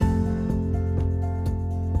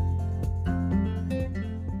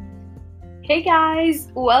Hey guys,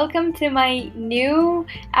 welcome to my new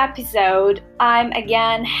episode. I'm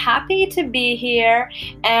again happy to be here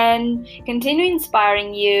and continue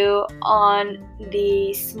inspiring you on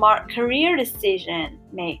the smart career decision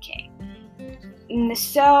making.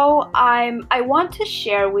 So I want to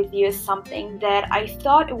share with you something that I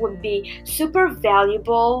thought it would be super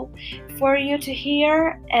valuable for you to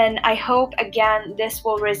hear, and I hope again this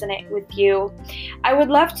will resonate with you. I would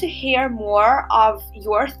love to hear more of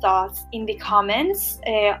your thoughts in the comments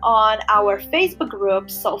on our Facebook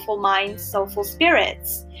group, Soulful Minds, Soulful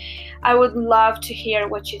Spirits. I would love to hear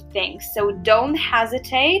what you think, so don't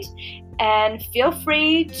hesitate and feel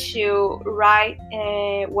free to write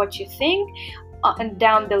what you think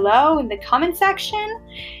down below in the comment section.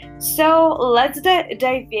 So let's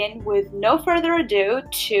dive in with no further ado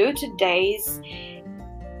to today's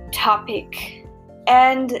topic.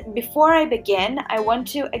 And before I begin, I want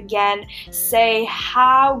to again say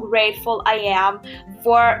how grateful I am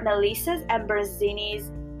for Melissa Ambrosini's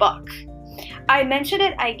book. I mentioned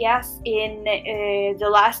it, I guess, in the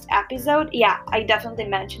last episode. Yeah, I definitely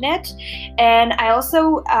mentioned it. And I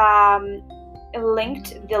also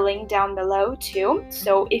linked the link down below too.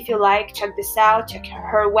 So if you like, check this out, check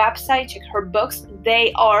her website, check her books.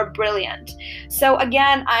 They are brilliant. So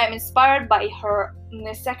again, I am inspired by her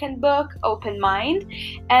second book, Open Mind,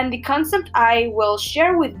 and the concept I will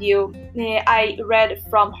share with you, I read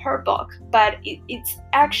from her book, but it's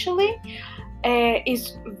actually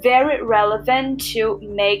is very relevant to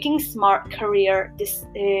making smart career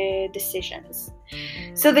decisions.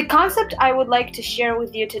 So the concept I would like to share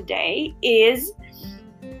with you today is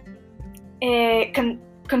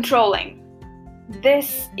controlling.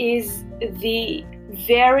 This is the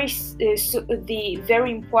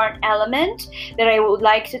very important element that I would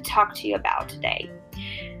like to talk to you about today.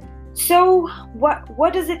 So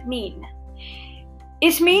what does it mean?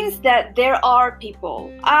 It means that there are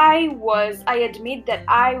people, I admit that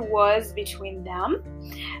I was between them,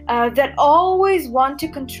 that always want to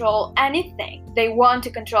control anything. They want to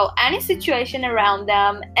control any situation around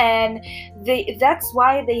them, and that's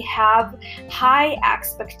why they have high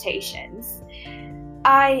expectations.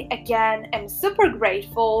 I, again, am super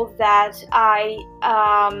grateful that I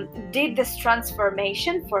did this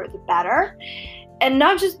transformation for the better, and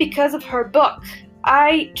not just because of her book.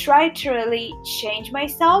 I tried to really change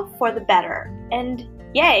myself for the better, and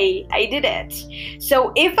yay, I did it.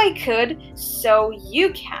 So if I could, so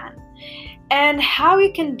you can. And how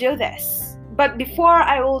you can do this. But before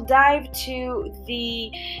I will dive to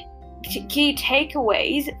the key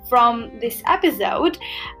takeaways from this episode,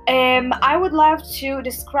 I would love to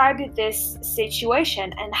describe this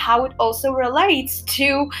situation and how it also relates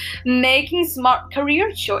to making smart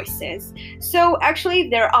career choices. So actually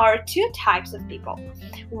there are two types of people.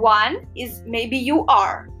 One is maybe you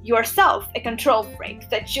are yourself a control freak,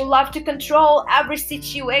 that you love to control every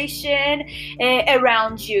situation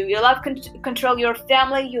around you. You love to control your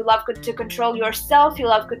family, you love to control yourself, you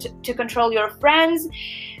love to control your friends.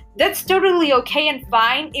 That's totally okay and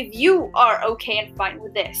fine if you are okay and fine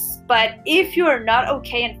with this. But if you're not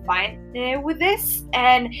okay and fine with this,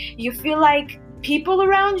 and you feel like people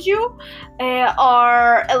around you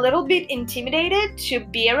are a little bit intimidated to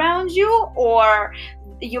be around you, or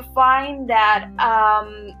you find that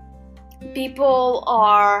people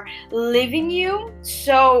are leaving you,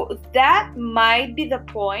 so that might be the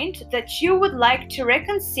point that you would like to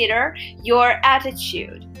reconsider your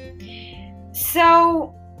attitude.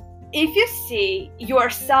 So if you see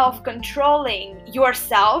yourself controlling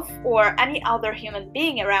yourself or any other human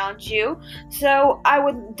being around you, so I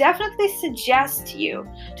would definitely suggest you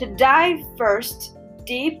to dive first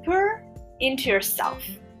deeper into yourself,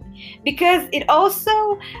 because it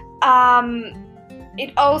also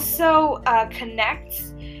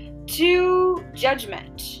connects to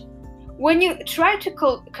judgment. When you try to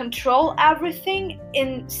control everything,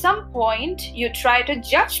 in some point you try to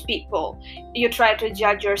judge people. You try to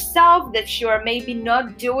judge yourself that you are maybe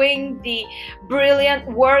not doing the brilliant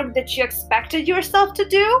work that you expected yourself to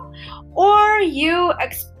do, or you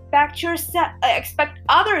expect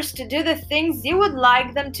others to do the things you would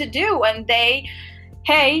like them to do, and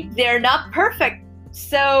they're not perfect.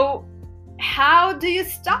 So how do you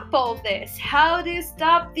stop all this? How do you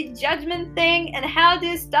stop the judgment thing? And how do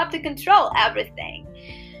you stop to control everything?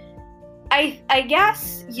 I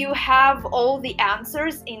guess you have all the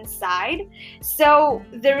answers inside. So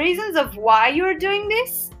the reasons of why you're doing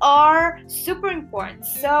this are super important.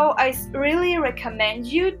 So I really recommend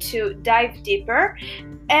you to dive deeper,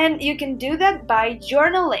 and you can do that by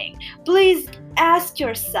journaling. Please ask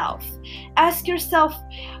yourself,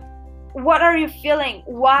 what are you feeling?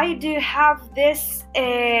 Why do you have this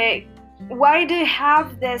Why do you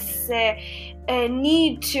have this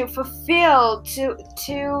need to fulfill,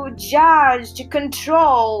 to judge, to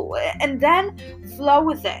control, and then flow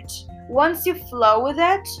with it? Once you flow with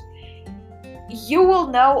it, you will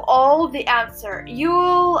know all the answer. You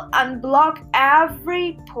will unblock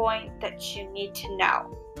every point that you need to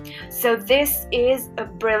know. So this is a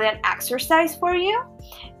brilliant exercise for you.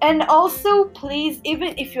 And also, please,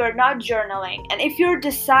 even if you're not journaling and if you're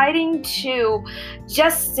deciding to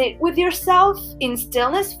just sit with yourself in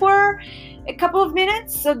stillness for a couple of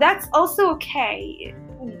minutes, so that's also okay.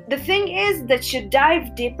 The thing is that you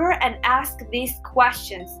dive deeper and ask these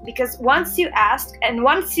questions, because once you ask and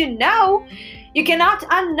once you know, you cannot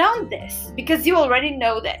unknow this, because you already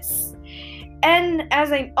know this. And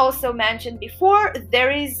as I also mentioned before,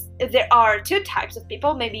 there are two types of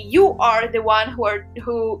people. Maybe you are the one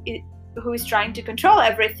who is trying to control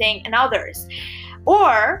everything and others,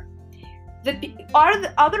 or are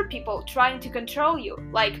the other people trying to control you,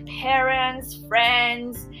 like parents,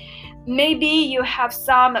 friends. Maybe you have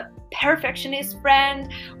some perfectionist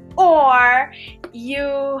friend, or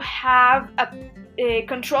you have a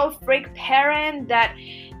control freak parent that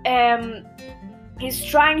is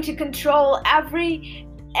trying to control every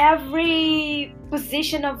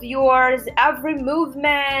position of yours, every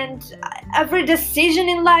movement, every decision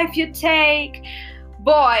in life you take.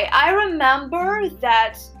 Boy, I remember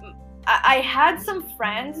that I had some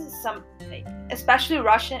friends, especially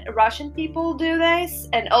Russian people do this,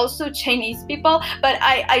 and also Chinese people, but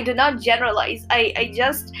I do not generalize. I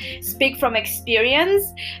just speak from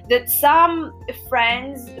experience that some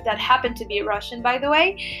friends that happen to be Russian, by the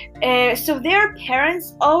way, so their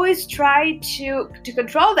parents always tried to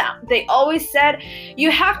control them. They always said, you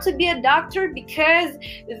have to be a doctor because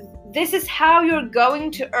this is how you're going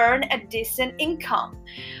to earn a decent income,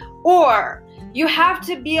 or you have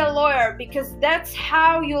to be a lawyer because that's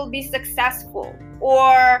how you'll be successful.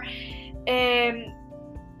 Or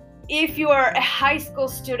if you're a high school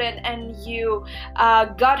student and you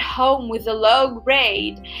got home with a low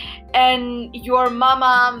grade, and your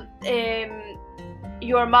mama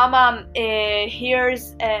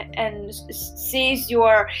hears and sees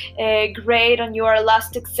your grade on your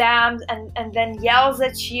last exams, and then yells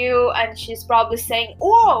at you, and she's probably saying,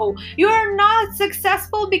 oh, you're not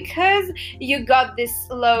successful because you got this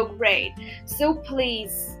low grade. So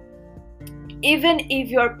please, even if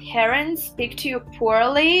your parents speak to you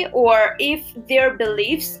poorly, or if their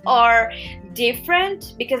beliefs are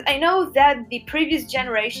different, because I know that the previous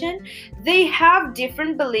generation, they have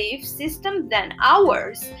different belief system than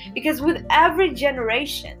ours, because with every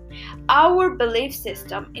generation our belief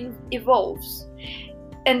system evolves,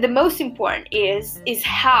 and the most important is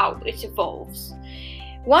how it evolves.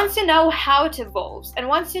 Once you know how it evolves, and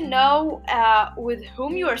once you know with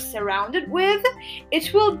whom you are surrounded with,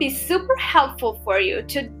 it will be super helpful for you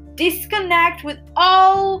to disconnect with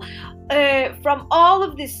from all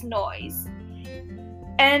of this noise,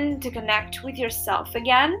 and to connect with yourself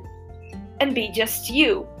again, and be just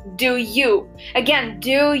you. Do you. Again,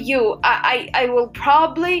 do you. I will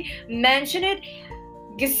probably mention it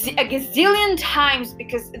a gazillion times,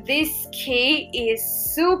 because this key is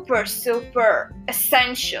super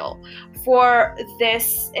essential for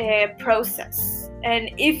this process.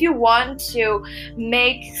 And if you want to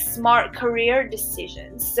make smart career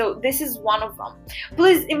decisions, so this is one of them.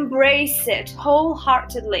 Please embrace it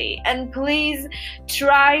wholeheartedly, and please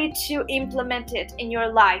try to implement it in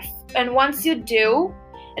your life. And once you do,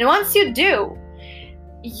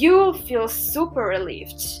 you'll feel super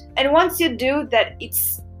relieved. And once you do that,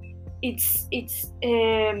 you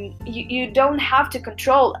don't have to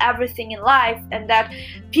control everything in life, and that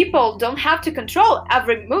people don't have to control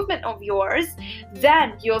every movement of yours,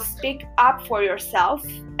 then you'll speak up for yourself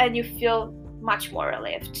and you feel much more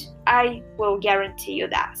relieved. I will guarantee you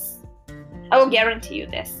this.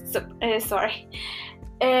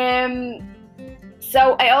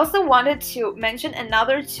 So I also wanted to mention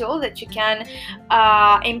another tool that you can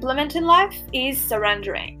implement in life is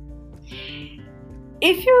surrendering.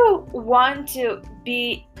 If you want to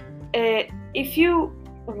be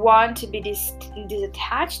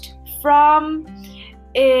detached from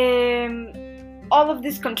all of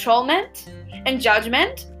this controlment and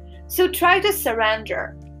judgment, so try to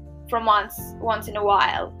surrender from once in a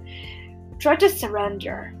while. Try to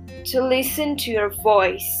surrender, to listen to your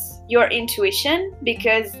voice, your intuition,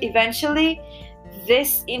 because eventually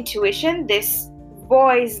this intuition, this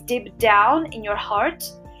voice deep down in your heart,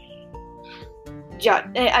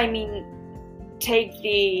 take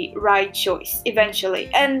the right choice eventually.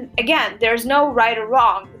 And again, there's no right or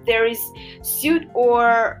wrong. There is suit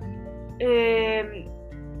or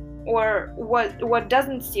or what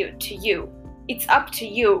doesn't suit to you. It's up to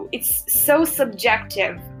you. It's so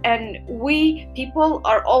subjective, and we people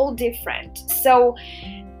are all different. So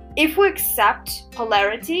if we accept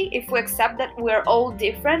polarity, if we accept that we're all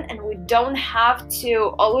different and we don't have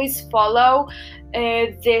to always follow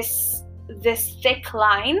this thick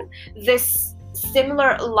line, this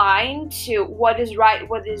similar line to what is right,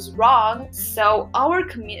 what is wrong, so our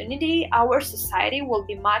community, our society will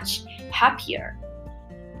be much happier.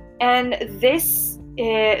 And this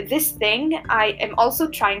thing I am also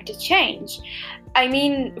trying to change. I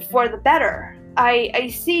mean, for the better. I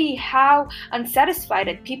see how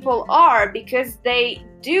unsatisfied people are because they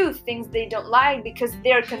do things they don't like, because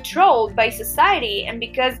they're controlled by society, and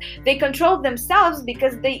because they control themselves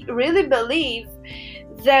because they really believe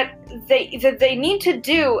that they need to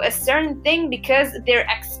do a certain thing because they're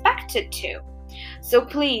expected to. So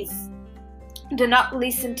please, do not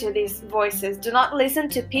listen to these voices. Do not listen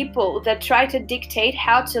to people that try to dictate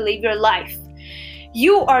how to live your life.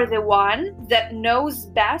 You are the one that knows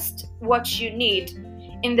best what you need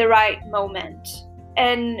in the right moment.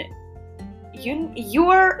 And you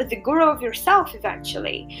are the guru of yourself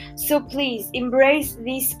eventually. So please embrace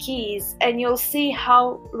these keys and you'll see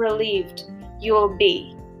how relieved you'll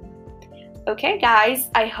be. Okay, guys,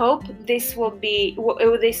 I hope this was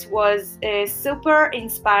super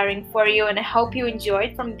inspiring for you, and I hope you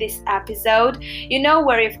enjoyed from this episode. You know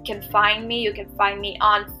where you can find me. You can find me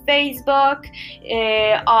on Facebook,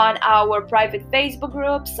 on our private Facebook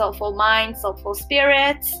group, Soulful Mind, Soulful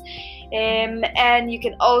Spirits. And you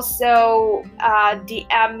can also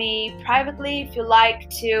DM me privately if you like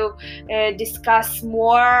to discuss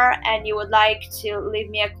more and you would like to leave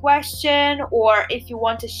me a question, or if you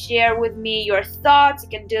want to share with me your thoughts, you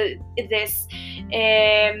can do this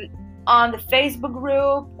on the Facebook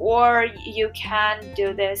group, or you can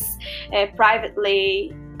do this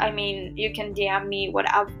privately. I mean, you can DM me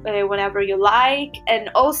whenever you like, and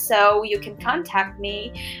also you can contact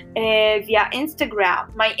me via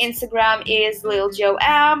Instagram. My Instagram is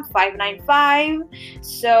liljoam595,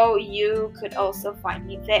 so you could also find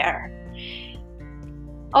me there.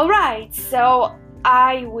 Alright, so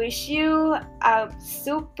I wish you a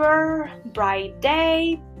super bright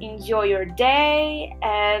day. Enjoy your day,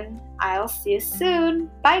 and I'll see you soon.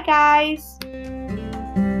 Bye, guys.